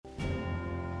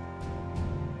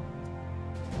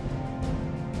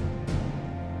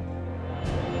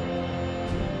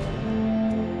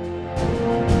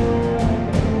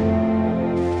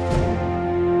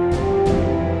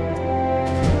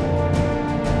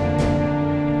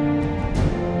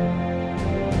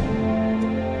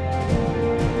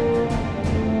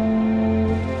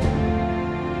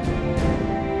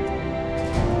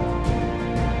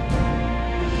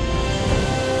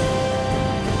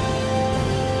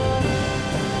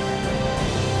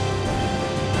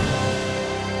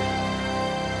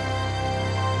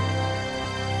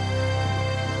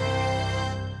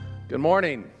Good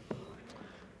morning.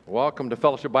 Welcome to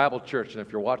Fellowship Bible Church. And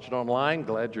if you're watching online,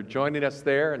 glad you're joining us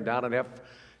there and down in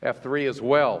F3 as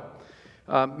well.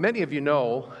 Many of you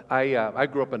know I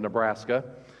grew up in Nebraska,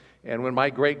 and when my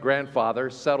great-grandfather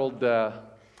settled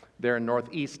there in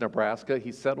northeast Nebraska,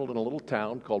 he settled in a little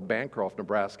town called Bancroft,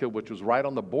 Nebraska, which was right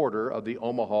on the border of the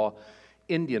Omaha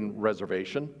Indian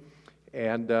Reservation.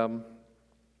 And there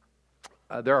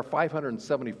are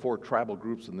 574 tribal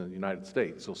groups in the United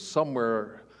States, so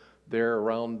somewhere there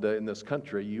around in this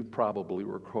country, you probably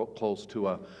were close to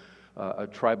a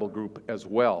tribal group as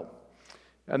well.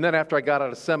 And then after I got out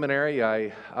of seminary,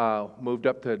 I moved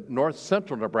up to north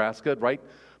central Nebraska, right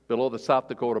below the South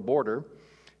Dakota border.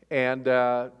 And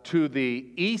to the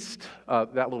east,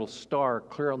 that little star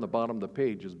clear on the bottom of the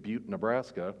page is Butte,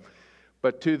 Nebraska.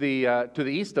 But to the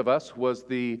east of us was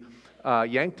the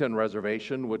Yankton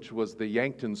Reservation, which was the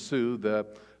Yankton Sioux, the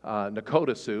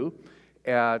Nakota Sioux.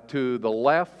 To the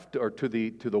left, or to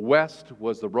the west,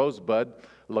 was the Rosebud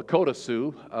Lakota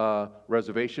Sioux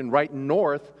Reservation. Right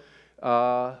north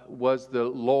was the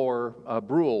Lower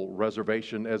Brule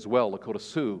Reservation as well, Lakota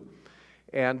Sioux.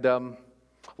 And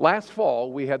last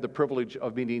fall, we had the privilege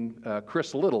of meeting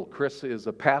Chris Little. Chris is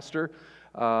a pastor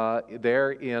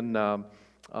there in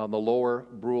on the Lower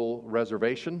Brule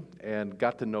Reservation, and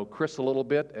got to know Chris a little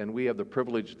bit. And we have the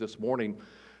privilege this morning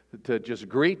to just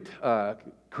greet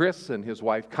Chris and his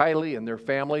wife Kylie and their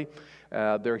family.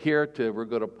 They're here we're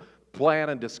going to plan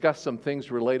and discuss some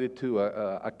things related to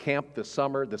a camp this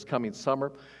coming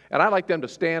summer. And I'd like them to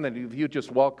stand, and if you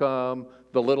just welcome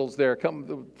the Littles there.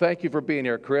 Come, thank you for being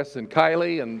here, Chris and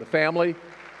Kylie and the family.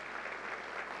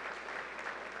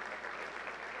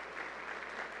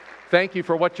 Thank you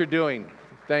for what you're doing.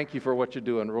 Thank you for what you're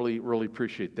doing. Really, really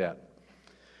appreciate that.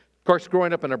 Of course,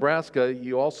 growing up in Nebraska,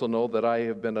 you also know that I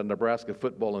have been a Nebraska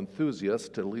football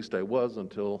enthusiast. At least I was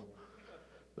until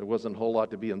there wasn't a whole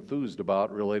lot to be enthused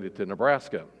about related to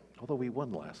Nebraska. Although we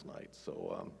won last night.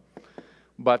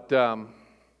 But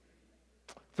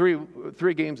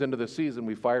three games into the season,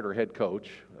 we fired our head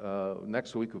coach.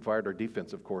 Next week, we fired our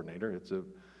defensive coordinator. It's an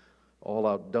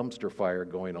all-out dumpster fire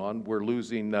going on. We're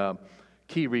losing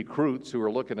key recruits who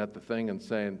are looking at the thing and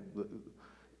saying,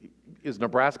 is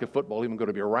Nebraska football even going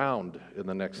to be around in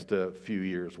the next few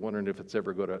years? Wondering if it's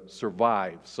ever going to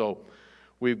survive. So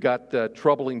we've got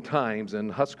troubling times in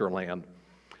Husker land.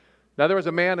 Now, there was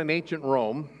a man in ancient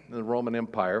Rome, in the Roman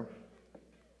Empire,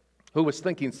 who was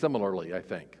thinking similarly, I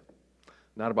think.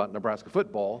 Not about Nebraska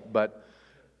football, but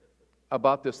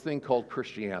about this thing called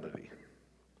Christianity.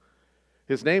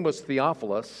 His name was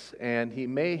Theophilus, and he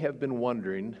may have been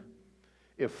wondering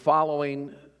if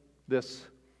following this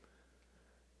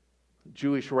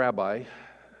Jewish rabbi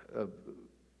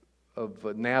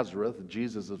of Nazareth,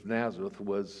 Jesus of Nazareth,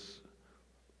 was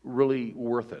really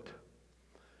worth it.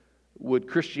 Would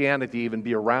Christianity even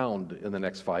be around in the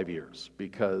next 5 years?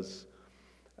 Because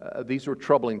these were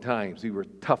troubling times. These were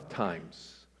tough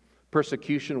times.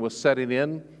 Persecution was setting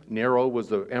in. Nero was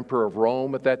the emperor of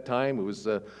Rome at that time. It was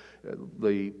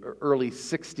the early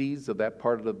 60s of that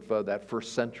part of that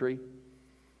first century.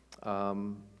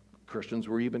 Christians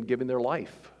were even giving their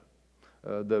life.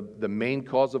 The main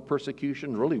cause of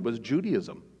persecution really was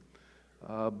Judaism.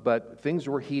 But things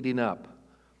were heating up.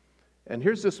 And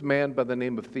here's this man by the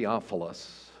name of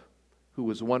Theophilus who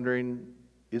was wondering,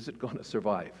 is it going to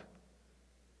survive?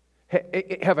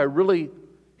 Have I really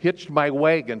hitched my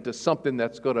wagon to something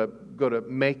that's going to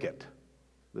make it?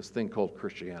 This thing called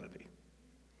Christianity.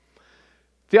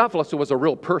 Theophilus was a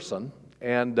real person,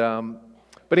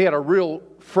 but he had a real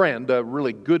friend, a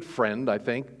really good friend, I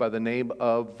think, by the name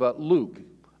of Luke,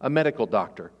 a medical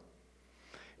doctor.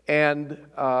 And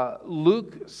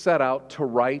Luke set out to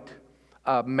write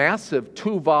a massive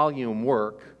 2-volume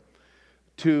work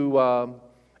to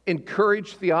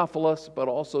encourage Theophilus, but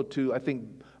also to, I think,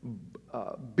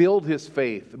 build his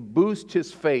faith, boost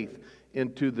his faith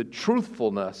into the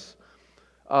truthfulness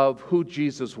of who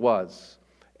Jesus was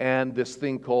and this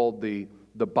thing called the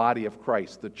body of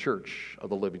Christ, the church of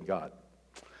the living God.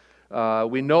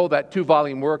 We know that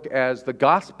 2-volume work as the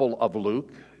Gospel of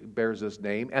Luke, bears his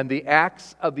name, and the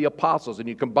Acts of the Apostles. And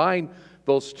you combine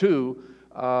those two,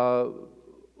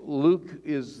 Luke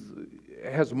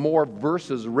has more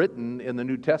verses written in the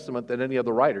New Testament than any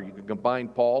other writer. You can combine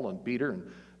Paul and Peter and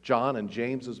John and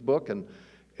James's book, and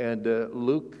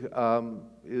Luke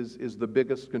is the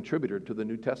biggest contributor to the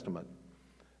New Testament.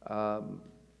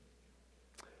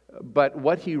 But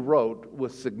what he wrote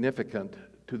was significant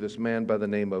to this man by the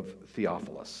name of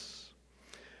Theophilus.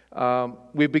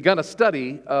 We've begun a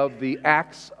study of the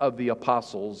Acts of the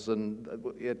Apostles, and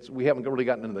we haven't really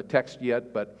gotten into the text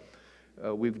yet, but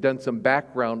We've done some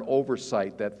background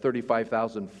oversight, that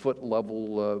 35,000-foot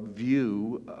level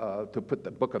view to put the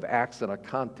book of Acts in a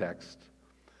context.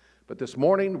 But this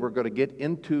morning, we're going to get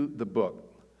into the book.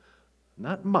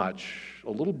 Not much,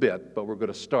 a little bit, but we're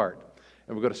going to start.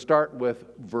 And we're going to start with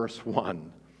verse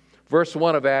 1. Verse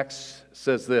 1 of Acts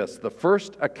says this: "The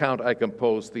first account I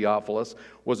composed, Theophilus,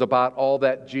 was about all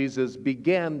that Jesus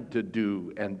began to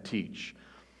do and teach."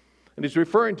 And he's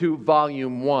referring to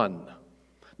volume 1.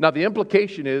 Now the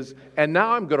implication is, and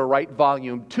now I'm going to write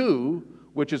volume 2,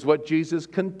 which is what Jesus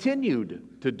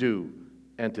continued to do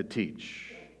and to teach.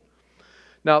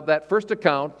 Now, that first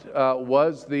account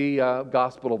was the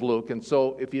Gospel of Luke, and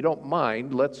so if you don't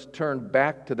mind, let's turn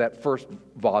back to that first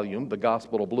volume, the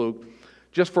Gospel of Luke,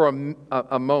 just for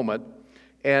a moment,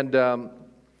 and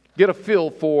get a feel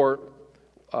for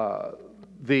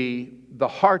the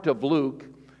heart of Luke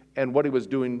and what he was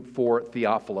doing for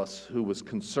Theophilus, who was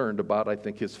concerned about, I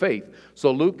think, his faith.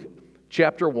 So Luke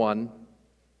chapter 1,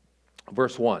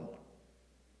 verse 1.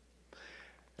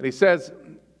 And he says,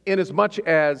 "Inasmuch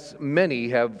as many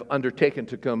have undertaken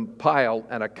to compile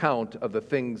an account of the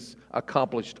things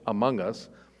accomplished among us,"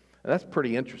 and that's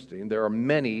pretty interesting. There are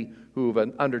many who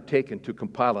have undertaken to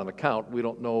compile an account. We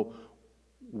don't know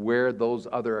where those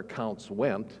other accounts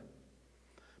went.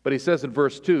 But he says in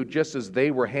verse 2, "Just as they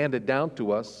were handed down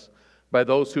to us by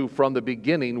those who from the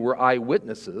beginning were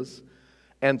eyewitnesses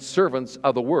and servants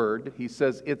of the word," he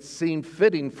says, "it seemed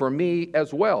fitting for me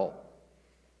as well,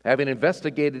 having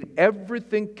investigated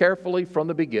everything carefully from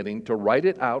the beginning, to write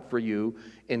it out for you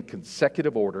in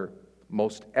consecutive order,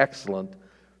 most excellent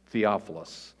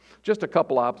Theophilus." Just a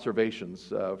couple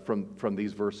observations from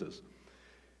these verses.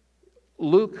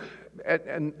 Luke,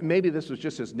 and maybe this was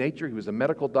just his nature, he was a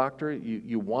medical doctor.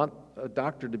 You want a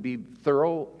doctor to be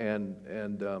thorough and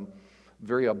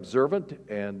very observant,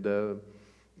 and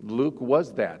Luke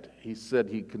was that. He said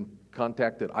he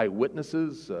contacted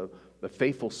eyewitnesses, the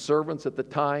faithful servants at the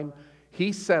time.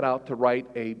 He set out to write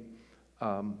a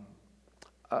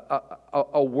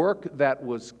work that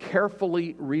was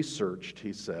carefully researched,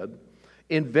 he said,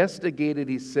 investigated,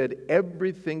 he said,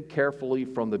 everything carefully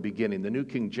from the beginning. The New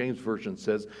King James Version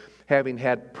says, having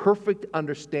had perfect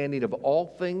understanding of all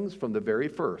things from the very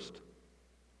first.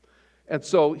 And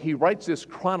so he writes this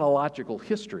chronological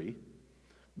history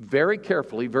very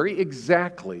carefully, very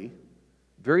exactly,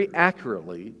 very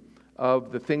accurately,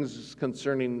 of the things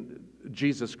concerning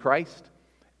Jesus Christ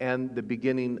and the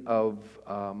beginning of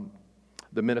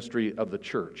the ministry of the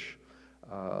church.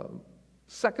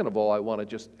 Second of all, I want to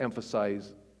just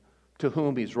emphasize to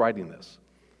whom he's writing this.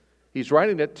 He's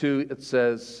writing it to, it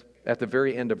says at the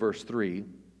very end of verse 3,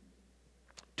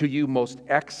 "To you, most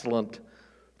excellent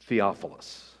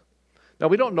Theophilus." Now,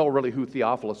 we don't know really who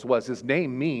Theophilus was. His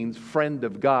name means friend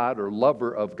of God or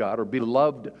lover of God or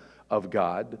beloved of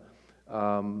God.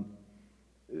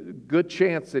 Good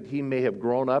chance that he may have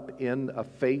grown up in a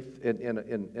faith,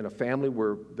 in a family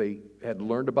where they had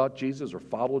learned about Jesus or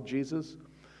followed Jesus.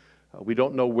 We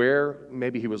don't know where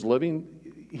maybe he was living.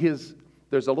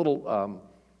 There's a little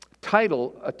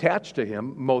title attached to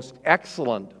him, most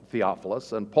excellent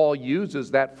Theophilus, and Paul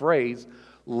uses that phrase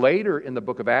later in the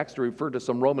book of Acts to refer to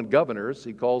some Roman governors.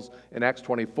 He calls in Acts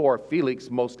 24 Felix,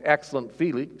 most excellent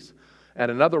Felix, and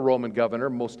another Roman governor,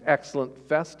 most excellent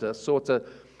Festus. So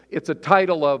it's a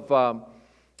title of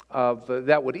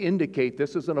that would indicate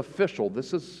this is an official.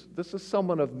 This is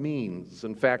someone of means.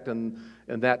 In fact, in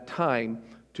that time,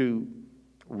 to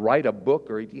write a book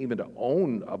or even to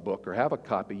own a book or have a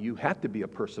copy, you had to be a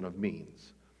person of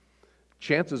means.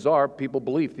 Chances are, people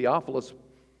believe Theophilus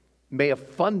may have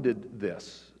funded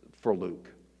this for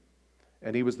Luke,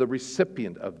 and he was the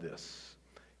recipient of this.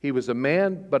 He was a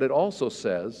man, but it also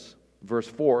says, verse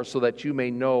 4, "so that you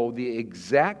may know the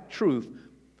exact truth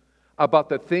about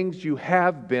the things you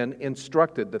have been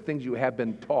instructed," the things you have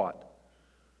been taught.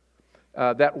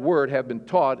 That word, "have been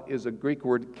taught," is a Greek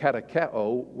word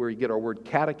katekeo, where you get our word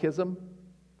catechism.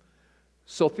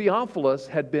 So Theophilus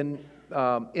had been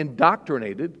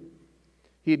indoctrinated.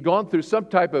 He had gone through some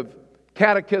type of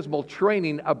catechismal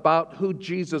training about who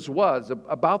Jesus was,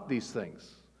 about these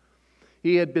things.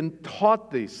 He had been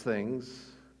taught these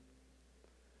things,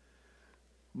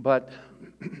 but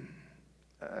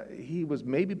he was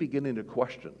maybe beginning to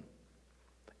question,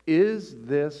 is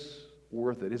this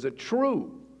worth it? Is it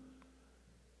true?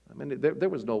 I mean, there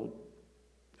was no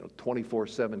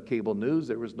 24/7 cable news.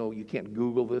 There was no, you can't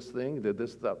Google this thing. Did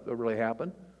this stuff really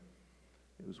happen?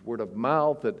 It was word of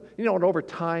mouth. And over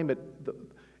time, did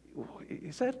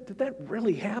that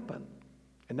really happen?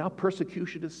 And now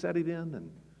persecution is setting in,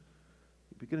 and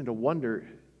you're beginning to wonder,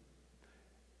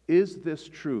 is this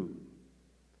true?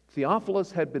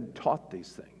 Theophilus had been taught these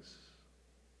things.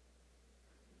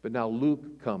 But now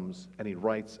Luke comes and he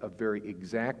writes a very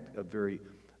exact, a very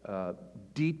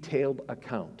detailed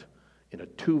account in a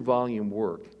 2-volume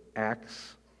work,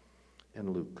 Acts and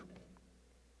Luke.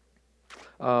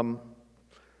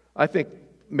 I think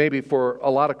maybe for a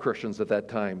lot of Christians at that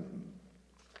time,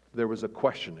 there was a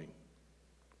questioning.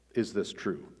 Is this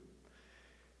true?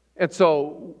 And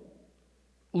so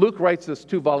Luke writes this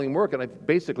 2-volume work, and I'm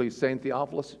basically saying,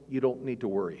 Theophilus, you don't need to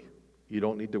worry. You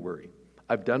don't need to worry.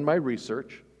 I've done my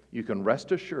research. You can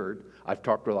rest assured. I've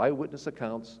talked with eyewitness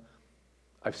accounts.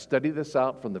 I've studied this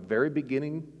out from the very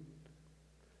beginning.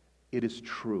 It is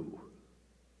true.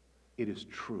 It is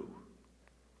true.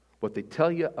 What they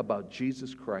tell you about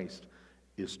Jesus Christ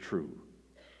is true.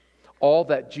 All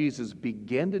that Jesus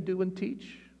began to do and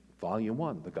teach, Volume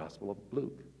 1, the Gospel of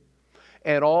Luke.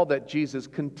 And all that Jesus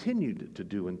continued to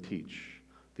do and teach,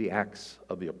 the Acts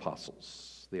of the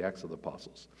Apostles. The Acts of the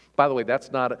Apostles. By the way,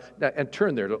 that's not, and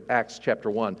turn there to Acts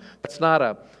chapter 1. That's not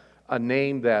a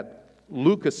name that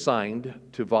Luke assigned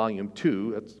to Volume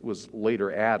 2. It was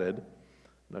later added.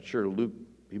 I'm not sure Luke,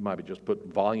 he might have just put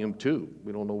Volume 2.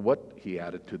 We don't know what he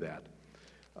added to that.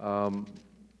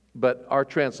 But our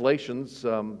translations,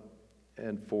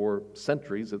 and for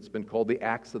centuries, it's been called the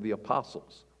Acts of the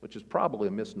Apostles, which is probably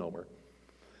a misnomer.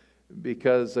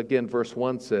 Because, again, verse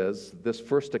 1 says, this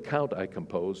first account I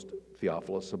composed,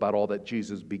 Theophilus, about all that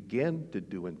Jesus began to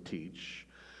do and teach.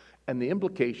 And the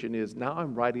implication is, now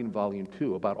I'm writing Volume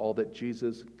 2 about all that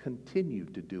Jesus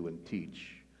continued to do and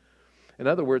teach. In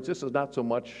other words, this is not so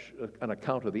much an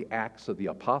account of the Acts of the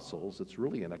Apostles. It's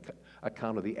really an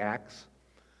account of the Acts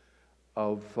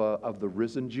of the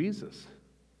risen Jesus.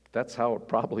 That's how it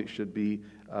probably should be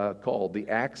called, the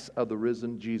Acts of the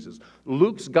risen Jesus.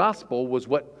 Luke's gospel was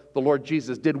what the Lord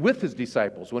Jesus did with his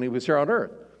disciples when he was here on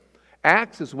earth.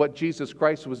 Acts is what Jesus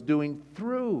Christ was doing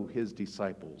through his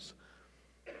disciples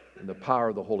in the power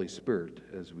of the Holy Spirit,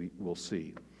 as we will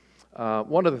see.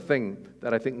 One other thing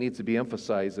that I think needs to be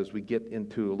emphasized as we get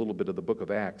into a little bit of the book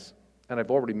of Acts, and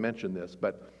I've already mentioned this,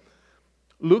 but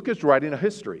Luke is writing a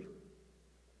history,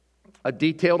 a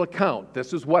detailed account.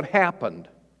 This is what happened.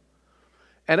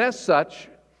 And as such,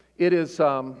 it is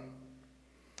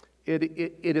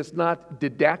not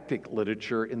didactic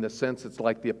literature in the sense it's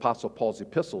like the Apostle Paul's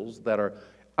epistles that are,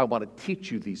 I want to teach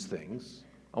you these things.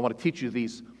 I want to teach you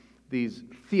these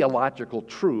theological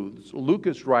truths. Luke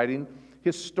is writing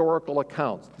historical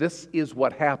accounts. This is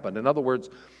what happened. In other words,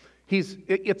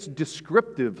 it's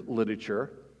descriptive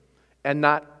literature and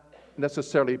not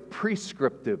necessarily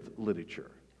prescriptive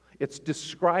literature. It's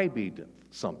describing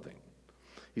something.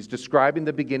 He's describing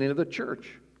the beginning of the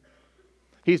church.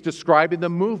 He's describing the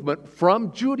movement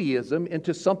from Judaism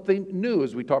into something new,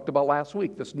 as we talked about last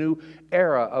week, this new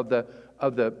era of the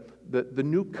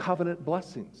new covenant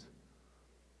blessings,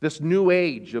 this new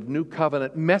age of new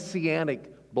covenant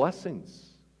messianic blessings,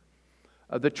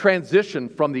 the transition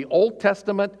from the Old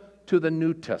Testament to the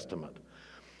New Testament.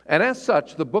 And as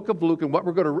such, the book of Luke and what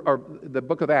we're going to, or the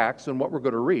book of Acts and what we're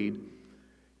going to read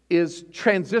is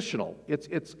transitional.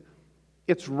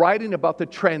 It's writing about the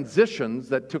transitions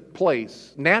that took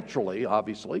place naturally,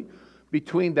 obviously,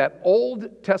 between that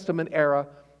Old Testament era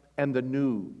and the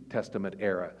New Testament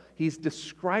era. He's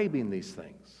describing these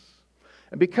things.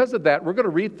 And because of that, we're going to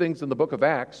read things in the book of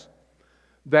Acts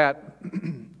that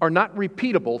are not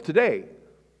repeatable today.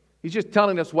 He's just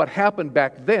telling us what happened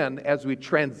back then as we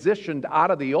transitioned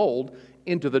out of the old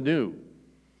into the new.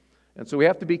 And so we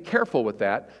have to be careful with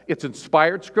that. It's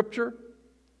inspired scripture.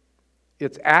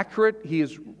 It's accurate. He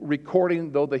is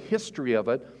recording, though, the history of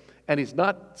it. And he's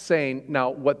not saying,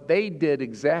 now, what they did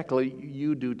exactly,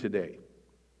 you do today.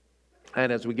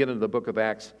 And as we get into the book of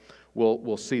Acts,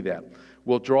 we'll see that.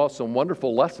 We'll draw some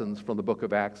wonderful lessons from the book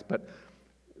of Acts, but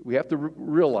we have to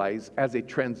realize, as a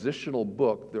transitional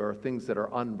book, there are things that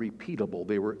are unrepeatable.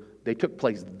 They took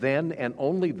place then and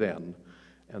only then,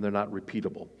 and they're not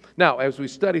repeatable. Now, as we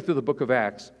study through the book of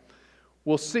Acts,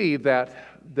 we'll see that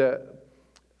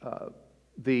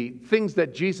the things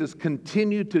that Jesus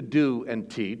continued to do and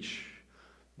teach,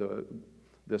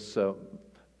 this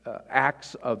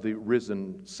acts of the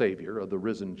risen Savior, of the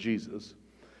risen Jesus,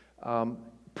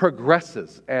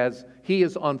 progresses as he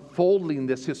is unfolding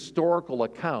this historical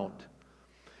account.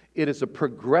 It is a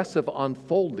progressive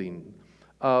unfolding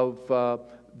of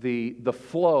the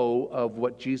flow of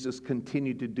what Jesus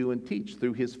continued to do and teach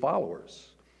through his followers.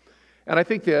 And I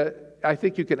think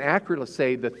you can accurately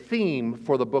say the theme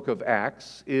for the book of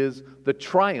Acts is the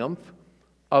triumph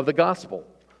of the gospel.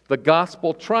 The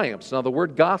gospel triumphs. Now, the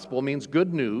word gospel means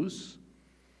good news,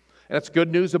 and it's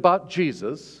good news about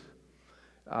Jesus.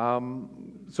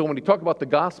 So when we talk about the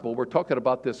gospel, we're talking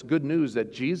about this good news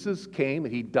that Jesus came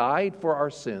and He died for our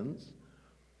sins.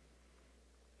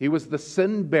 He was the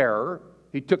sin bearer.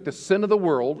 He took the sin of the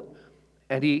world,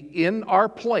 and He, in our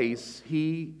place,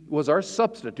 He was our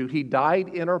substitute. He died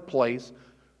in our place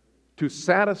to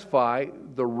satisfy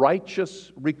the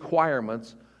righteous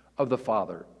requirements of the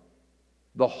Father,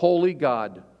 the holy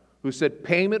God, who said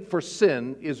payment for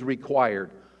sin is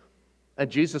required. And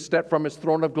Jesus stepped from His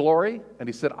throne of glory, and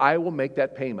He said, I will make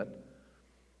that payment.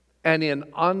 And in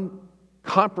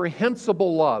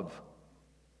incomprehensible love,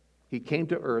 He came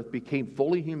to earth, became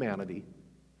fully humanity,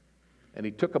 and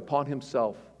He took upon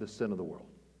Himself the sin of the world.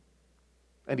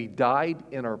 And He died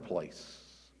in our place.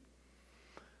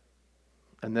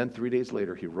 And then 3 days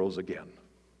later, He rose again.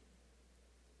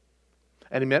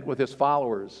 And He met with His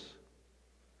followers,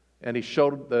 and He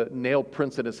showed the nail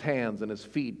prints in His hands and His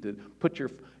feet. To put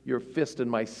your fist in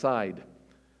my side.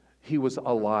 He was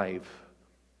alive.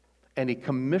 And He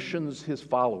commissions His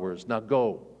followers. Now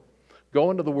go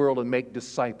into the world and make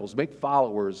disciples, make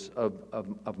followers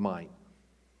of mine.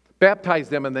 Baptize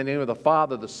them in the name of the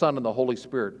Father, the Son, and the Holy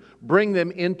Spirit. Bring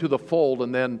them into the fold,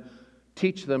 and then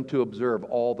teach them to observe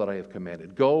all that I have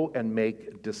commanded. Go and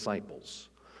make disciples.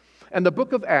 And the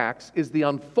book of Acts is the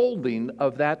unfolding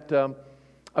of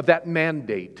that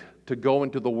mandate to go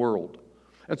into the world.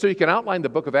 And so you can outline the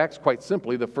book of Acts quite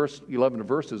simply. The first 11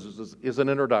 verses is an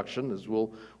introduction, as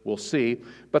we'll see.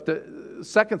 But the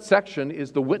second section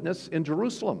is the witness in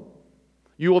Jerusalem.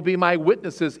 You will be my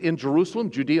witnesses in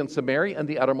Jerusalem, Judea and Samaria, and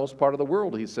the uttermost part of the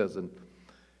world, he says.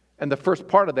 And the first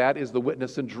part of that is the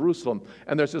witness in Jerusalem.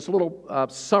 And there's this little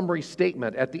summary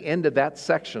statement at the end of that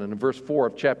section in verse 4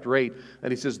 of chapter 8.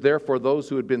 And he says, therefore, those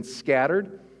who had been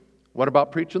scattered, what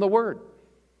about preaching the word?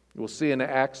 We'll see in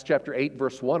Acts chapter 8,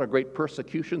 verse 1, a great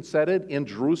persecution set in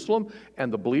Jerusalem,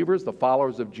 and the believers, the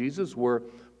followers of Jesus, were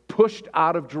pushed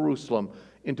out of Jerusalem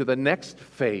into the next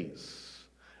phase.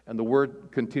 And the word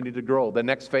continued to grow. The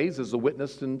next phase is the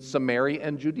witness in Samaria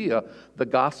and Judea.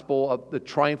 The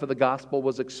triumph of the gospel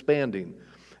was expanding.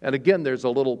 And again, there's a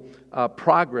little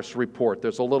progress report.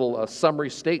 There's a little summary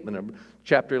statement in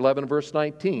chapter 11, verse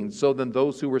 19. So then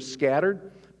those who were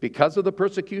scattered because of the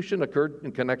persecution occurred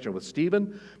in connection with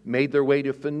Stephen, made their way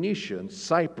to Phoenicia and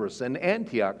Cyprus and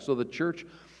Antioch. So the church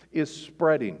is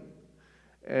spreading.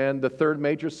 And the third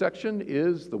major section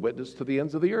is the witness to the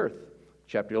ends of the earth.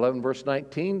 Chapter 11, verse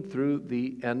 19 through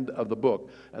the end of the book.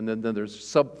 And then there's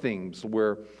sub-themes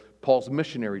where Paul's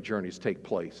missionary journeys take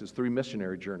place, his 3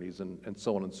 missionary journeys, and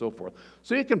so on and so forth.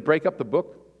 So you can break up the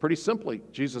book pretty simply.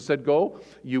 Jesus said, go,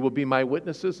 you will be my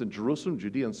witnesses in Jerusalem,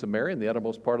 Judea, and Samaria, and the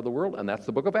uttermost part of the world. And that's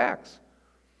the book of Acts.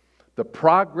 The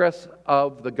progress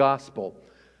of the gospel.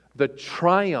 The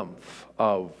triumph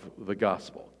of the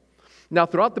gospel. Now,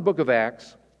 throughout the book of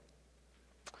Acts,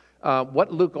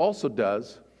 what Luke also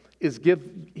does is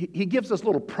he gives us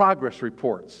little progress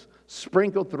reports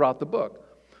sprinkled throughout the book.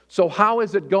 So how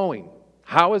is it going?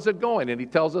 How is it going? And he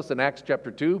tells us in Acts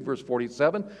chapter 2, verse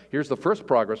 47, here's the first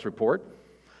progress report.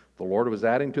 The Lord was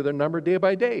adding to their number day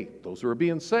by day, those who were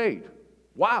being saved.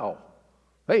 Wow.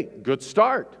 Hey, good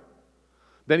start.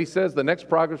 Then he says the next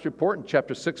progress report in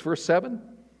chapter 6, verse 7,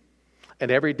 and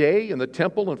every day in the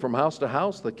temple and from house to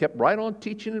house, they kept right on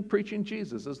teaching and preaching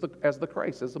Jesus as the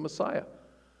Christ, as the Messiah.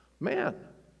 Man,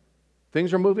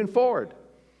 things are moving forward.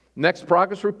 Next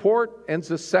progress report ends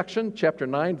this section, chapter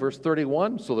 9, verse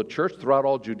 31. So the church throughout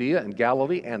all Judea and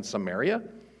Galilee and Samaria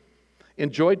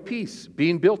enjoyed peace,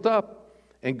 being built up,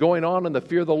 and going on in the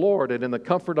fear of the Lord and in the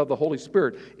comfort of the Holy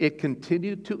Spirit. It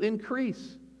continued to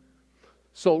increase.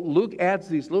 So Luke adds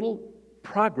these little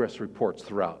progress reports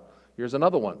throughout. Here's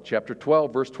another one, chapter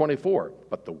 12, verse 24.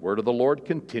 But the word of the Lord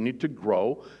continued to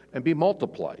grow and be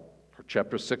multiplied. Or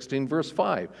chapter 16, verse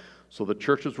 5. So the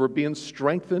churches were being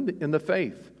strengthened in the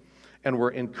faith and were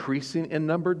increasing in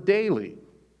number daily.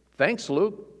 Thanks,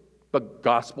 Luke. The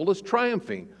gospel is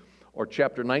triumphing. Or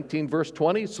chapter 19, verse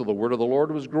 20, so the word of the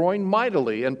Lord was growing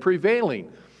mightily and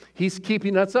prevailing. He's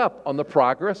keeping us up on the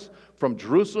progress from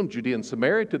Jerusalem, Judea, and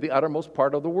Samaria to the uttermost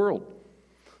part of the world.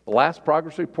 The last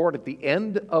progress report at the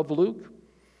end of Luke,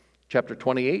 chapter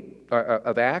 28,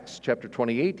 of Acts, chapter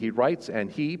 28, he writes, and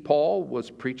he, Paul,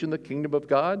 was preaching the kingdom of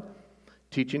God,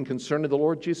 teaching concerning the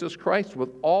Lord Jesus Christ with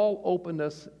all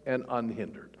openness and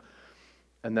unhindered.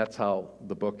 And that's how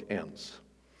the book ends.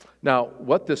 Now,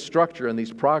 what this structure and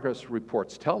these progress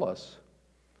reports tell us,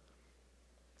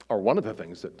 or one of the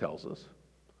things it tells us,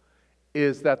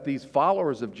 is that these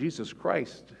followers of Jesus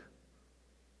Christ,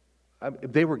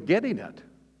 they were getting it.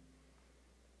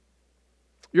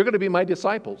 You're going to be my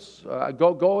disciples.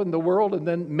 Go in the world and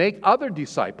then make other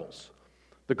disciples.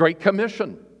 The Great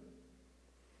Commission.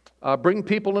 Bring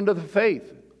people into the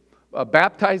faith.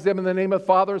 Baptize them in the name of the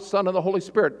Father, Son, and the Holy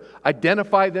Spirit.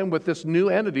 Identify them with this new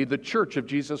entity, the church of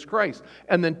Jesus Christ.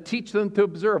 And then teach them to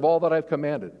observe all that I've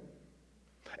commanded.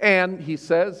 And he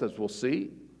says, as we'll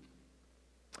see,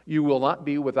 you will not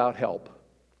be without help.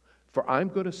 For I'm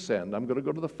going to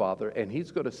go to the Father, and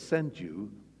He's going to send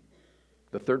you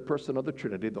the third person of the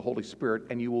Trinity, the Holy Spirit,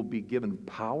 and you will be given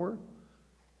power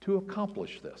to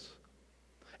accomplish this.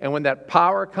 And when that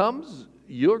power comes,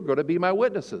 you're going to be my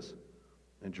witnesses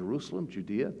in Jerusalem,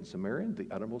 Judea, and Samaria, and the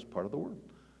uttermost part of the world.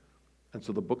 And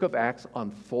so the book of Acts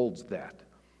unfolds that.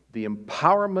 The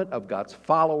empowerment of God's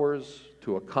followers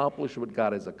to accomplish what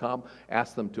God has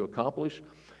asked them to accomplish.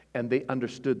 And they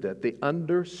understood that. They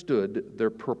understood their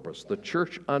purpose. The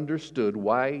church understood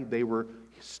why they were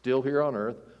still here on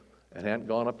earth and hadn't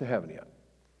gone up to heaven yet.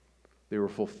 They were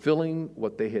fulfilling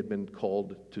what they had been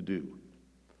called to do.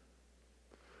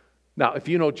 Now, if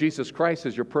you know Jesus Christ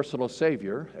as your personal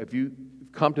Savior, if you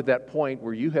come to that point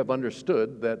where you have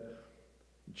understood that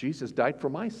Jesus died for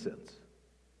my sins,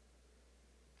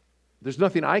 there's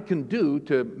nothing I can do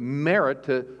to merit,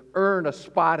 to earn a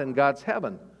spot in God's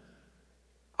heaven.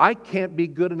 I can't be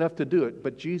good enough to do it,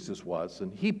 but Jesus was,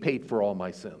 and He paid for all my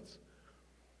sins.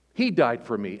 He died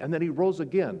for me, and then He rose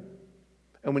again.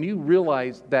 And when you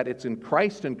realize that it's in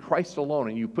Christ and Christ alone,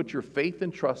 and you put your faith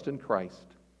and trust in Christ,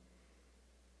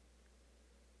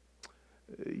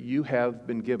 you have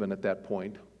been given at that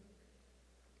point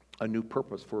a new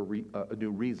purpose, for a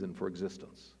new reason for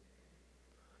existence.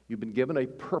 You've been given a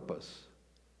purpose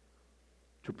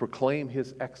to proclaim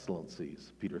His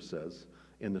excellencies, Peter says,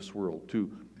 in this world, to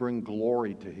bring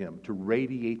glory to Him, to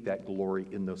radiate that glory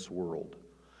in this world,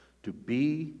 to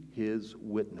be His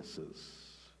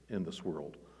witnesses in this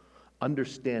world.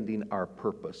 Understanding our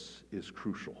purpose is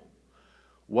crucial.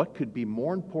 What could be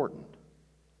more important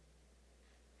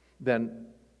than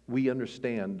we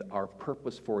understand our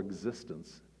purpose for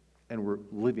existence and we're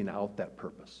living out that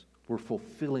purpose? We're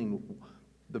fulfilling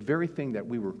the very thing that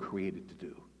we were created to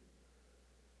do.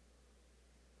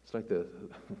 It's like the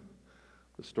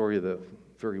story of the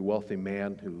very wealthy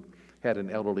man who had an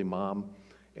elderly mom,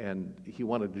 and he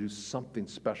wanted to do something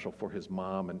special for his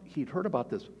mom, and he'd heard about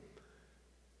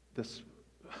this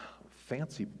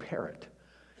fancy parrot.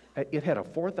 It had a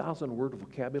 4,000-word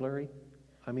vocabulary.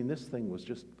 I mean, this thing was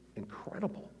just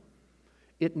incredible.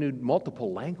 It knew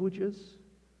multiple languages.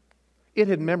 It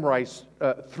had memorized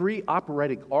 3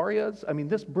 operatic arias. I mean,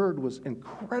 this bird was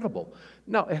incredible.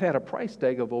 Now, it had a price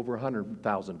tag of over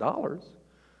 $100,000.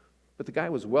 But the guy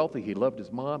was wealthy. He loved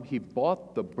his mom. He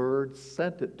bought the bird,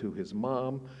 sent it to his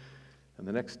mom, and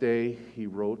the next day he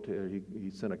wrote, he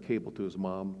sent a cable to his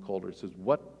mom, called her, says,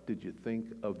 "What did you think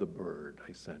of the bird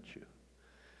I sent you?"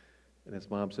 And his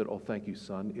mom said, "Oh, thank you,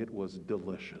 son. It was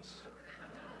delicious."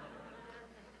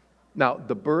 Now,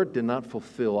 the bird did not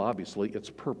fulfill, obviously,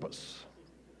 its purpose.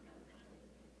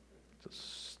 It's a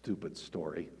stupid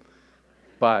story.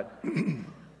 But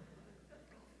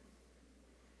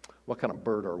what kind of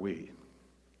bird are we?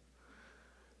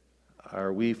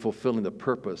 Are we fulfilling the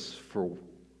purpose for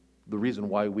the reason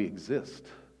why we exist?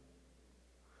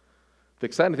 The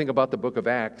exciting thing about the book of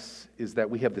Acts is that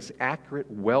we have this accurate,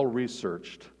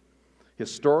 well-researched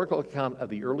historical account of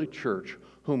the early church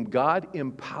whom God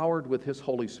empowered with His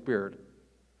Holy Spirit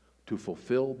to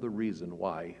fulfill the reason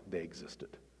why they existed.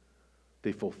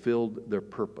 They fulfilled their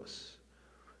purpose.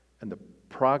 And the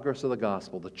progress of the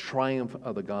gospel, the triumph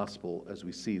of the gospel, as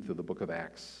we see through the book of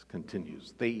Acts,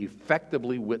 continues. They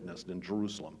effectively witnessed in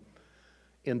Jerusalem,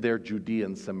 in their Judea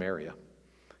and Samaria,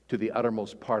 to the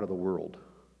uttermost part of the world.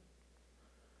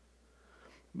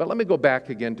 But let me go back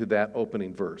again to that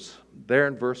opening verse. There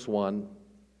in verse 1,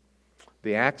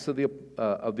 the Acts of the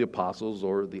Apostles,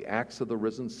 or the Acts of the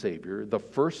Risen Savior, the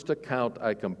first account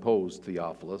I composed,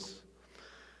 Theophilus,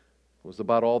 was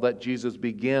about all that Jesus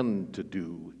began to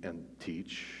do and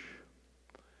teach.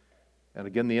 And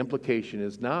again, the implication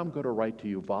is, now I'm going to write to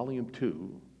you, volume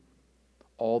 2,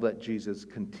 all that Jesus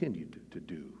continued to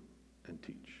do and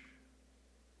teach.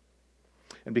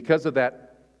 And because of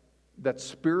that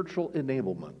spiritual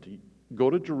enablement, go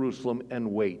to Jerusalem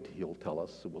and wait, he'll tell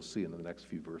us, so we'll see in the next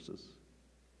few verses.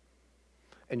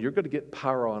 And you're going to get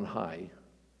power on high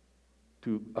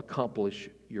to accomplish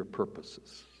your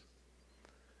purposes.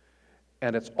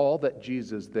 And it's all that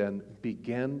Jesus then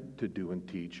began to do and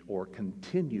teach, or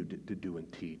continued to do and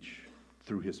teach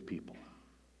through His people.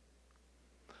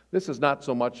 This is not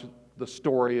so much the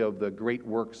story of the great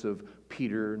works of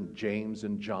Peter and James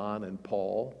and John and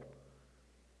Paul.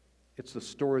 It's the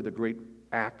story of the great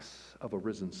acts of a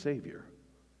risen Savior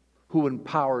who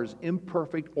empowers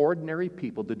imperfect, ordinary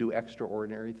people to do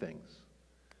extraordinary things.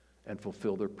 and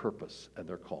fulfill their purpose and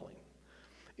their calling.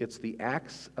 It's the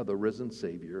acts of the risen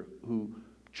Savior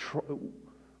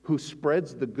who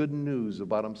spreads the good news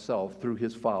about himself through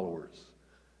his followers,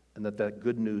 and that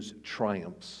good news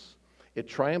triumphs. It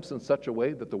triumphs in such a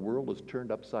way that the world is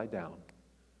turned upside down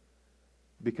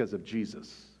because of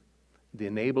Jesus, the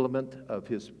enablement of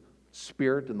his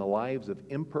Spirit in the lives of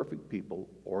imperfect people,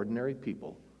 ordinary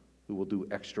people, who will do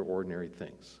extraordinary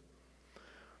things.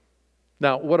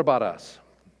 Now, what about us?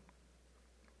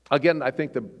 Again, I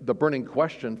think the burning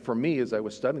question for me as I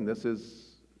was studying this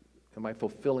is, am I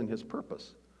fulfilling his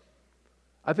purpose?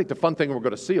 I think the fun thing we're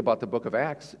going to see about the book of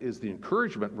Acts is the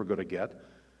encouragement we're going to get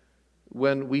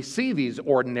when we see these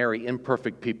ordinary,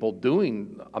 imperfect people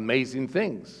doing amazing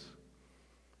things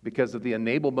because of the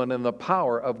enablement and the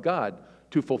power of God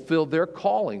to fulfill their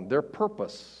calling, their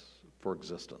purpose for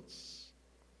existence.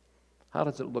 How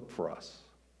does it look for us?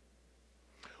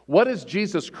 What is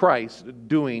Jesus Christ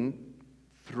doing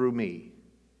through me?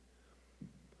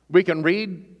 We can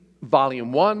read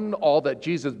Volume 1, all that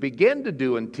Jesus began to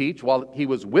do and teach while he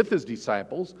was with his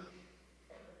disciples,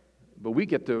 but we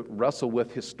get to wrestle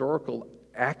with historical,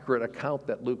 accurate account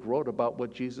that Luke wrote about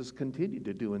what Jesus continued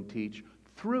to do and teach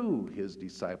through his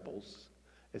disciples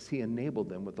as he enabled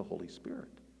them with the Holy Spirit.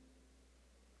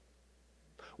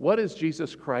 What is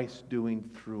Jesus Christ doing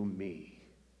through me?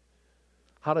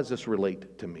 How does this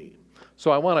relate to me?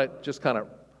 So I want to just kind of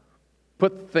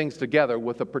put things together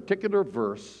with a particular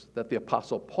verse that the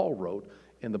Apostle Paul wrote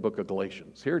in the book of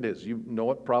Galatians. Here it is. You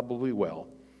know it probably well.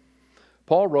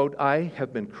 Paul wrote, "I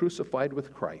have been crucified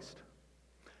with Christ,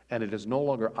 and it is no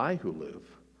longer I who live,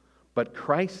 but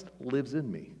Christ lives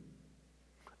in me.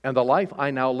 And the life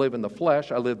I now live in the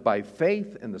flesh, I live by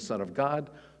faith in the Son of God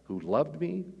who loved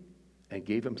me and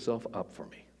gave himself up for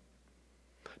me."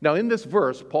 Now, in this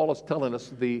verse, Paul is telling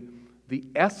us the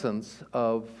essence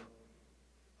of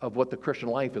what the Christian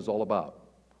life is all about.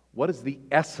 What is the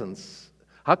essence?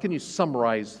 How can you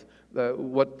summarize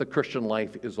what the Christian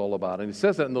life is all about? And he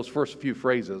says that in those first few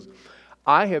phrases.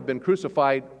 I have been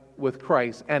crucified with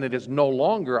Christ, and it is no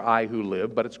longer I who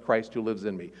live, but it's Christ who lives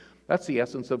in me. That's the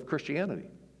essence of Christianity.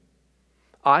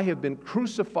 I have been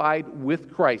crucified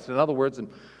with Christ. In other words,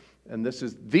 and this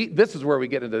is where we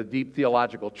get into the deep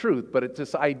theological truth, but it's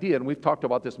this idea, and we've talked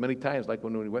about this many times, like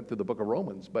when we went through the book of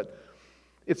Romans, but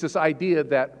it's this idea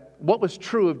that what was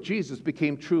true of Jesus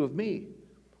became true of me.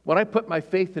 When I put my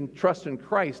faith and trust in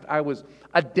Christ, I was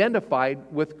identified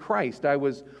with Christ. I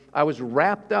was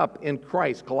wrapped up in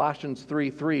Christ. Colossians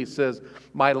 3:3 says,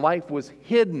 "My life was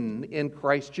hidden in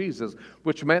Christ Jesus,"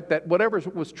 which meant that whatever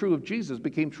was true of Jesus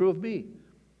became true of me.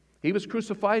 He was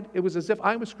crucified. It was as if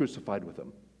I was crucified with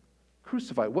him.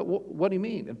 Crucified. What do you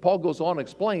mean? And Paul goes on to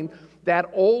explain that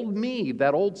old me,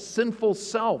 that old sinful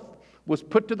self, was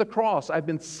put to the cross. I've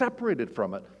been separated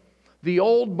from it. The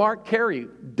old Mark Carey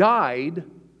died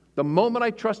the moment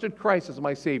I trusted Christ as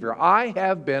my Savior. I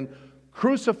have been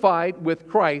crucified with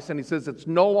Christ, and he says it's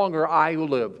no longer I who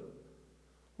live.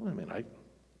 Well,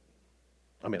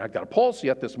 I got a pulse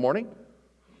yet this morning.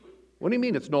 What do you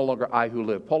mean it's no longer I who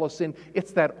live? Paul is saying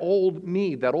it's that old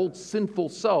me, that old sinful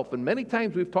self. And many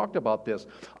times we've talked about this.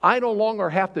 I no longer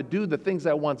have to do the things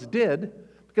I once did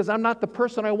because I'm not the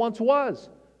person I once was.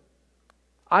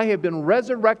 I have been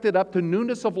resurrected up to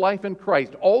newness of life in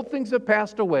Christ. All things have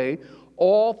passed away.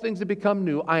 All things have become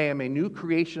new. I am a new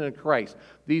creation in Christ.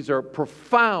 These are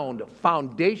profound,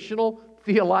 foundational,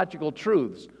 theological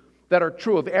truths that are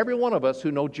true of every one of us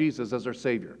who know Jesus as our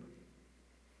Savior.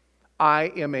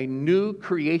 I am a new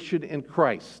creation in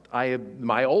Christ.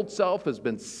 My old self has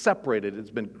been separated. It's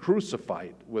been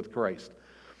crucified with Christ.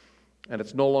 And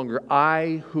it's no longer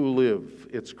I who live.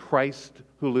 It's Christ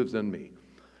who lives in me.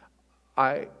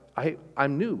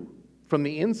 I'm new from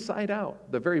the inside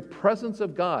out. The very presence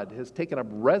of God has taken up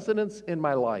residence in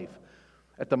my life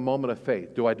at the moment of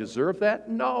faith. Do I deserve that?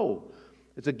 No.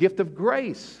 It's a gift of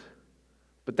grace.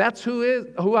 But that's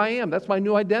who I am. That's my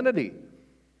new identity.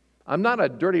 I'm not a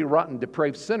dirty, rotten,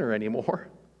 depraved sinner anymore.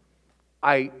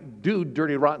 I do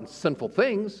dirty, rotten, sinful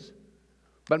things,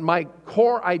 but my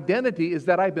core identity is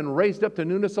that I've been raised up to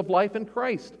newness of life in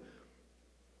Christ.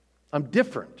 I'm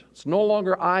different. It's no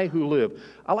longer I who live.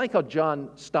 I like how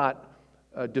John Stott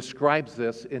describes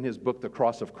this in his book, The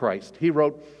Cross of Christ. He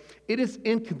wrote, "It is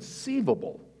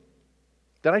inconceivable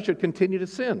that I should continue to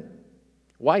sin.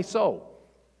 Why so?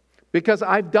 Because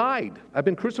I've died. I've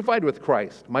been crucified with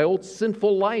Christ. My old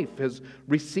sinful life has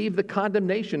received the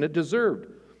condemnation it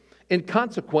deserved. In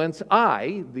consequence,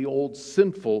 I, the old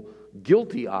sinful,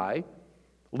 guilty I,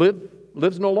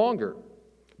 lives no longer,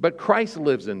 but Christ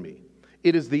lives in me.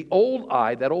 It is the old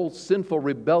I, that old sinful,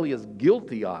 rebellious,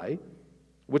 guilty I,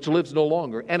 which lives no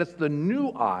longer. And it's the new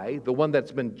I, the one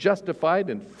that's been justified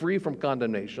and free from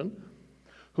condemnation,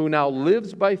 who now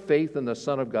lives by faith in the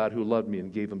Son of God who loved me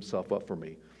and gave himself up for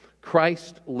me.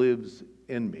 Christ lives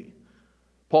in me.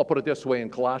 Paul put it this way in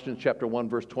Colossians chapter 1,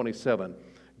 verse 27.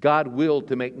 God willed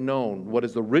to make known what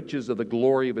is the riches of the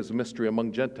glory of his mystery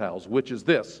among Gentiles, which is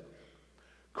this: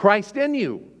 Christ in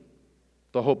you,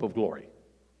 the hope of glory.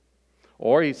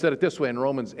 Or he said it this way in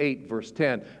Romans 8, verse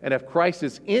 10. And if Christ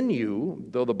is in you,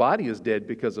 though the body is dead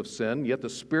because of sin, yet the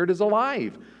spirit is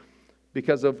alive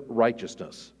because of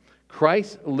righteousness.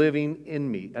 Christ living in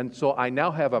me. And so I now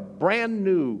have a brand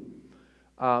new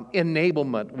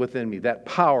enablement within me, that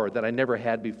power that I never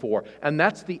had before. And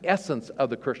that's the essence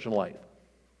of the Christian life.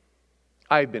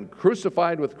 I've been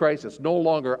crucified with Christ. It's no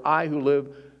longer I who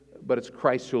live, but it's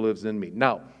Christ who lives in me.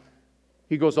 Now,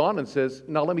 he goes on and says,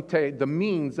 now let me tell you the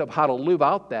means of how to live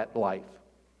out that life.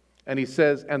 And he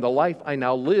says, and the life I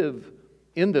now live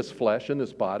in this flesh, in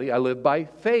this body, I live by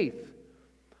faith.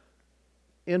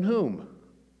 In whom?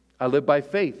 I live by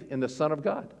faith in the Son of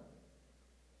God.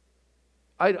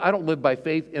 I don't live by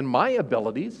faith in my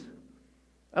abilities.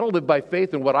 I don't live by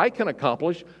faith in what I can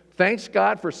accomplish. Thanks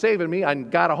God for saving me. I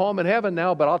got a home in heaven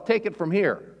now, but I'll take it from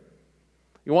here.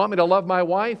 You want me to love my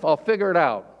wife? I'll figure it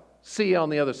out. See you on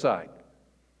the other side.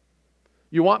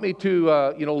 You want me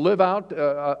to live out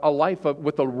a life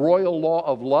with the royal law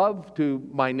of love to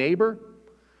my neighbor?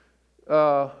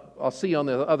 I'll see you on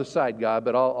the other side, God,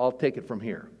 but I'll take it from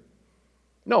here.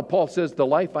 No, Paul says, the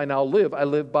life I now live, I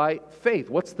live by faith.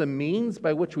 What's the means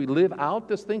by which we live out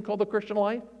this thing called the Christian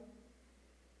life?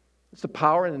 It's the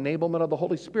power and enablement of the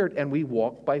Holy Spirit, and we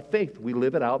walk by faith. We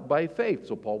live it out by faith.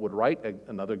 So Paul would write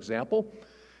another example,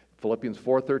 Philippians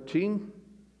 4:13,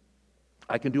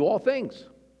 I can do all things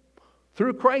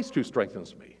through Christ who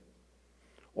strengthens me.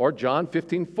 Or John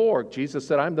 15:4, Jesus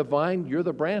said, I'm the vine, you're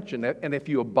the branch, and if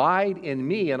you abide in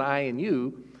me and I in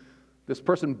you, this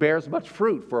person bears much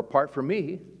fruit, for apart from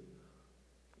me,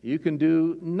 you can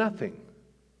do nothing.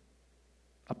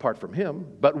 Apart from him,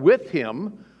 but with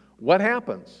him, what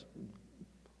happens?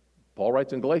 Paul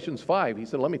writes in Galatians 5, he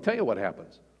said, let me tell you what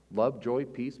happens. Love, joy,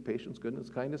 peace, patience, goodness,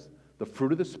 kindness. The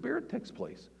fruit of the Spirit takes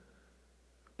place.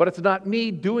 But it's not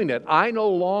me doing it. I no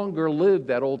longer live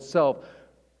that old self,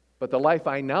 but the life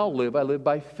I now live, I live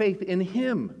by faith in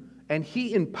him, and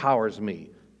he empowers me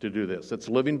to do this. It's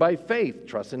living by faith,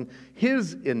 trusting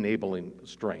his enabling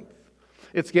strength.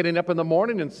 It's getting up in the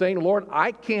morning and saying, Lord,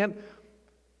 I can't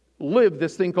live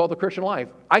this thing called the Christian life.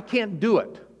 I can't do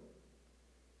it.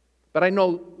 But I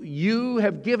know you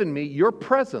have given me your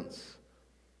presence.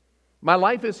 My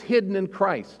life is hidden in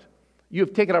Christ. You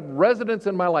have taken up residence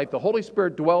in my life. The Holy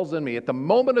Spirit dwells in me. At the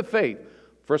moment of faith,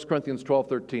 1 Corinthians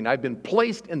 12:13, I've been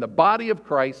placed in the body of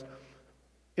Christ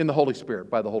in the Holy Spirit,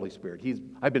 by the Holy Spirit.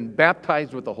 I've been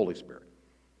baptized with the Holy Spirit.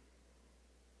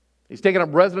 He's taken up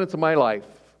residence in my life.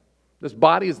 This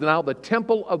body is now the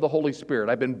temple of the Holy Spirit.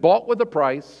 I've been bought with a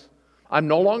price. I'm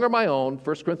no longer my own.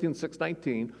 1 Corinthians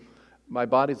 6:19, my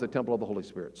body is the temple of the Holy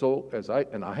Spirit. So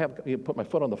I haven't put my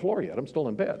foot on the floor yet. I'm still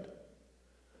in bed.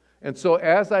 And so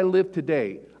as I live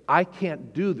today, I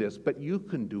can't do this, but you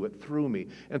can do it through me.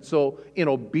 And so in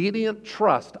obedient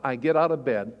trust, I get out of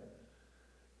bed,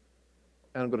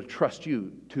 and I'm going to trust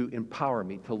you to empower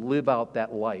me to live out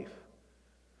that life.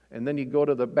 And then you go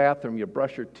to the bathroom, you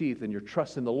brush your teeth, and you're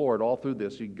trusting the Lord all through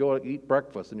this. You go to eat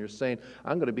breakfast, and you're saying,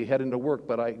 I'm going to be heading to work,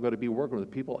 but I'm going to be working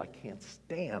with people I can't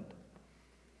stand.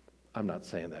 I'm not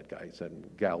saying that, guys and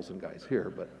gals and guys here,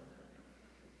 but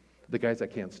the guys I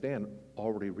can't stand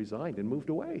already resigned and moved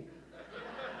away.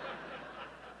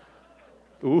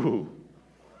 Ooh.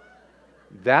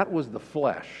 That was the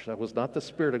flesh. That was not the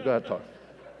Spirit of God talking.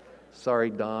 Sorry,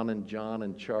 Don and John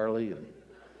and Charlie.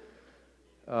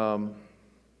 And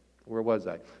where was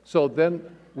I? So then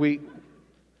we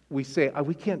say,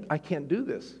 I can't do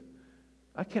this.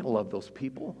 I can't love those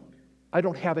people. I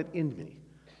don't have it in me.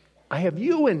 I have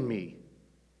you in me.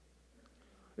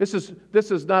 This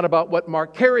is not about what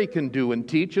Mark Carey can do and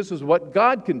teach. This is what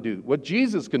God can do, what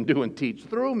Jesus can do and teach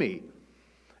through me.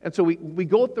 And so we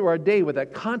go through our day with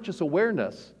that conscious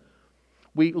awareness.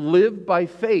 We live by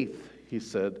faith, he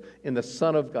said, in the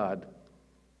Son of God.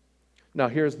 Now,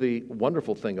 here's the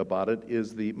wonderful thing about it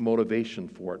is the motivation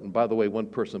for it. And by the way, one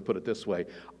person put it this way: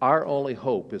 our only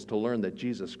hope is to learn that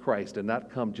Jesus Christ did not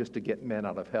come just to get men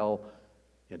out of hell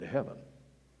into heaven.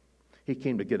 He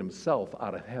came to get himself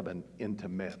out of heaven into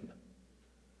men.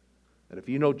 And if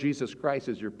you know Jesus Christ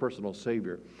as your personal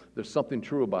Savior, there's something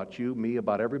true about you, me,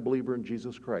 about every believer in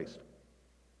Jesus Christ.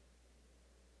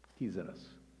 He's in us.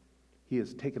 He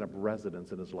has taken up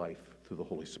residence in his life through the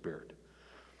Holy Spirit.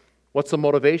 What's the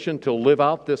motivation to live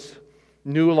out this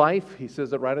New life, he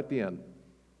says it right at the end.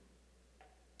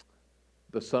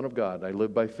 The Son of God, I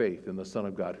live by faith in the Son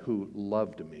of God who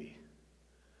loved me,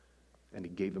 and he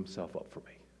gave himself up for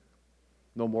me.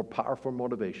 No more powerful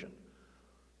motivation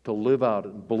to live out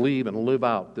and believe and live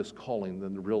out this calling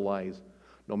than to realize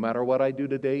no matter what I do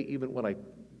today, even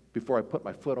before I put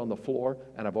my foot on the floor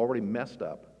and I've already messed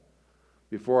up,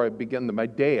 before I begin my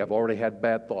day, I've already had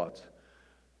bad thoughts.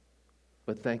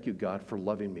 But thank you, God, for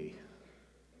loving me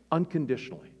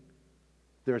unconditionally.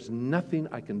 There's nothing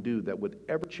I can do that would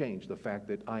ever change the fact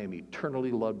that I am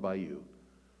eternally loved by you.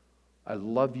 I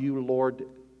love you, Lord,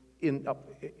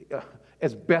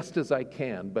 as best as I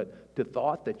can, but the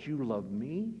thought that you love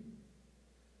me,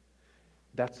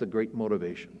 that's the great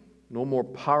motivation. No more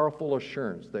powerful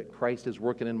assurance that Christ is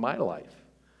working in my life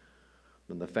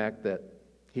than the fact that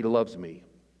he loves me,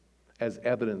 as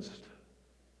evidenced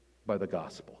by the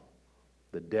gospel,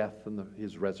 the death and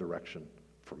his resurrection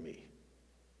for me.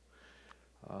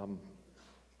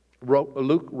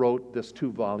 Luke wrote this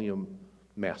 2-volume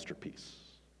masterpiece.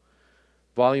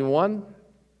 Volume 1,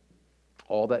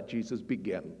 all that Jesus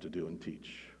began to do and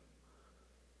teach.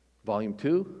 Volume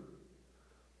 2,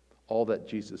 all that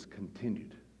Jesus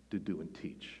continued to do and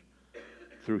teach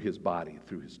through his body,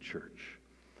 through his church.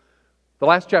 The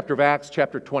last chapter of Acts,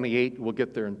 chapter 28, we'll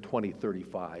get there in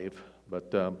 2035, but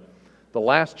the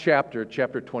last chapter,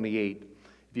 chapter 28,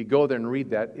 if you go there and read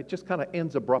that, it just kind of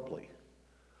ends abruptly.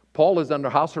 Paul is under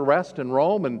house arrest in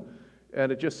Rome,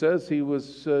 and it just says he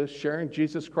was sharing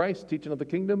Jesus Christ, teaching of the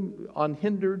kingdom,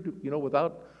 unhindered,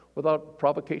 without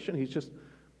provocation.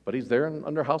 But he's there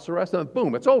under house arrest, and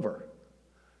boom, it's over.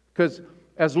 Because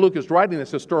as Luke is writing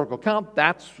this historical account,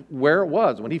 that's where it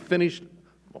was. When he finished,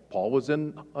 Paul was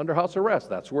under house arrest.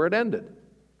 That's where it ended.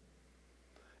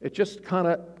 It just kind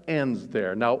of ends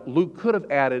there. Now, Luke could have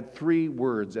added 3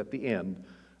 words at the end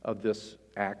of this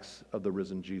Acts of the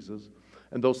risen Jesus.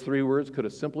 And those 3 words could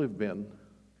have simply been,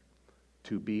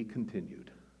 to be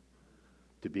continued.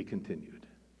 To be continued.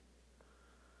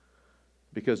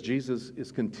 Because Jesus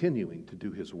is continuing to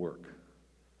do his work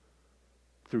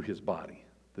through his body,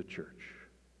 the church.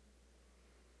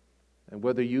 And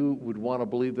whether you would want to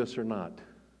believe this or not,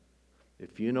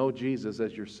 if you know Jesus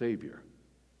as your Savior,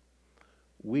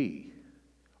 we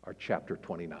are chapter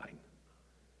 29.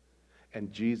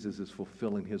 And Jesus is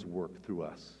fulfilling his work through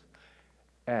us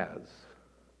as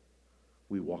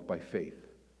we walk by faith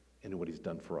in what he's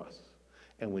done for us.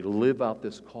 And we live out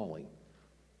this calling.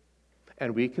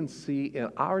 And we can see in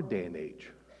our day and age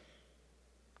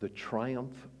the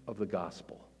triumph of the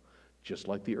gospel, just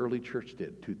like the early church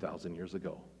did 2,000 years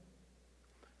ago.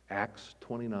 Acts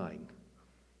 29.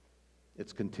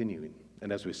 It's continuing.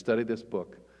 And as we study this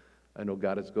book, I know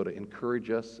God is going to encourage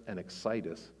us and excite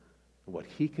us in what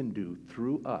he can do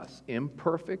through us,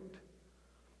 imperfect,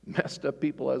 messed up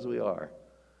people as we are,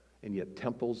 and yet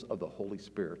temples of the Holy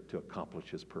Spirit to accomplish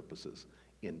his purposes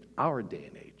in our day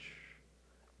and age.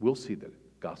 We'll see the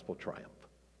gospel triumph.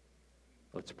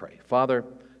 Let's pray. Father,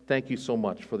 thank you so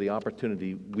much for the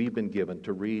opportunity we've been given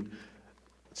to read,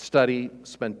 study,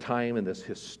 spend time in this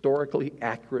historically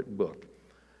accurate book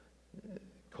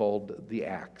called The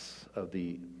Acts of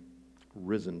the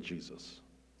Risen Jesus.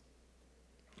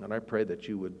 And I pray that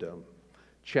you would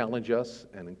challenge us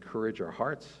and encourage our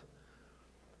hearts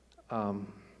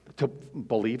to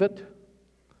believe it,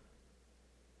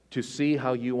 to see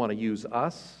how you want to use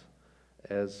us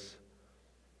as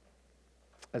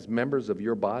members of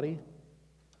your body,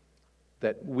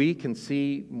 that we can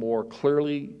see more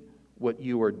clearly what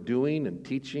you are doing and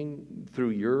teaching through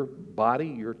your body,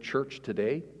 your church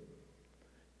today,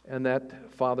 and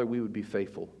that, Father, we would be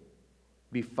faithful,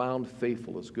 be found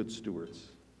faithful as good stewards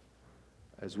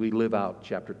as we live out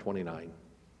chapter 29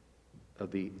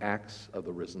 of the Acts of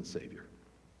the risen Savior.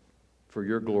 For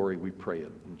your glory we pray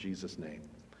it in Jesus' name.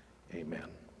 Amen.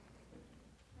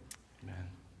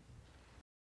 Amen.